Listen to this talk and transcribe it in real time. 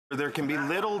There can be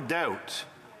little doubt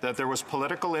that there was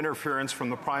political interference from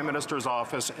the Prime Minister's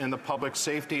office and the Public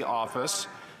Safety office,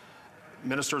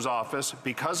 Minister's office,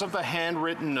 because of the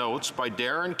handwritten notes by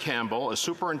Darren Campbell, a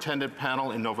superintendent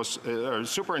panel in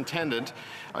superintendent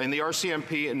in the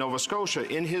RCMP in Nova Scotia.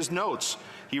 In his notes,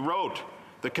 he wrote,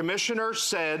 "The Commissioner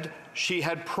said she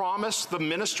had promised the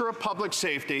Minister of Public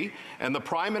Safety and the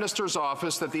Prime Minister's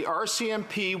office that the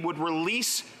RCMP would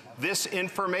release this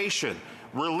information."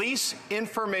 Release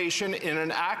information in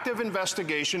an active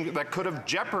investigation that could have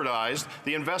jeopardized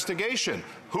the investigation.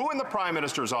 Who in the Prime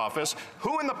Minister's office,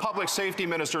 who in the Public Safety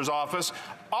Minister's office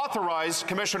authorized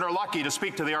Commissioner Lucki to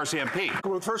speak to the RCMP?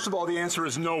 Well, first of all, the answer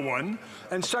is no one.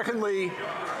 And secondly,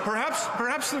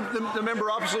 perhaps the member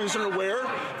opposite isn't aware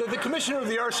that the Commissioner of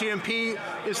the RCMP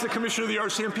is the Commissioner of the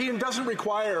RCMP and doesn't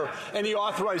require any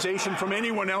authorization from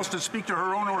anyone else to speak to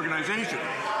her own organization.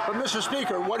 But, Mr.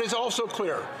 Speaker, what is also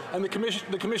clear, and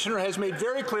the Commissioner has made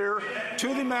very clear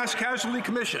to the Mass Casualty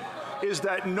Commission, is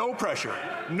that no pressure,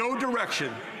 no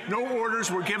direction, no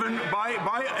orders were given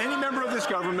by any member of this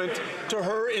government to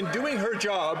her in doing her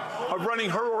job of running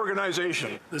her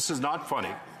organization. This is not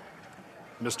funny,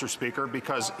 Mr. Speaker,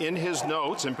 because in his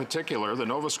notes, in particular, the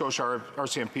Nova Scotia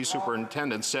RCMP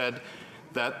superintendent said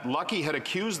that Lucki had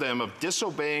accused them of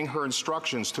disobeying her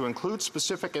instructions to include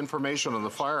specific information on the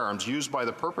firearms used by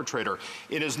the perpetrator.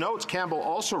 In his notes, Campbell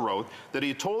also wrote that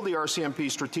he told the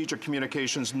RCMP Strategic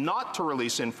Communications not to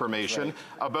release information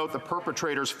about the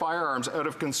perpetrator's firearms out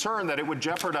of concern that it would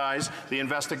jeopardize the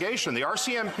investigation. The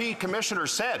RCMP commissioner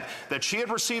said that she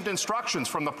had received instructions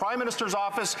from the Prime Minister's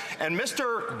office and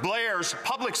Mr. Blair's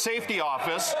Public Safety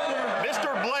office,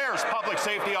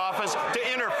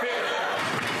 to interfere.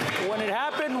 When it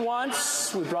happened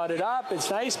once, we brought it up, it's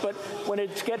nice, but when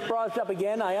it gets brought up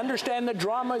again, I understand the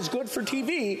drama is good for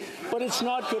TV, but it's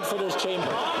not good for this chamber.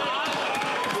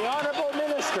 The Honourable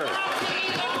Minister.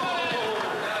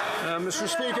 Mr.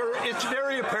 Speaker, it's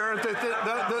very apparent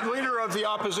that the leader of the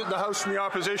House from the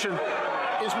opposition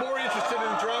is more interested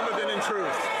in drama than in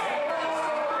truth.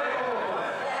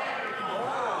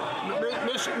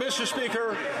 Mr.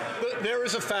 Speaker, there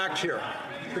is a fact here.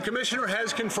 The Commissioner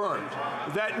has confirmed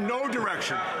that no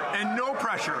direction and no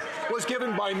pressure was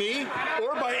given by me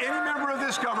or by any member of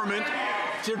this government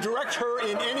to direct her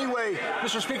in any way.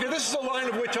 Mr. Speaker, this is a line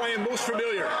of which I am most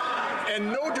familiar,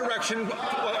 and no direction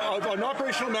of an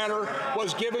operational manner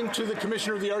was given to the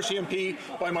Commissioner of the RCMP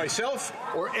by myself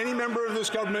or any member of this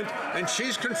government, and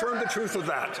she's confirmed the truth of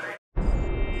that.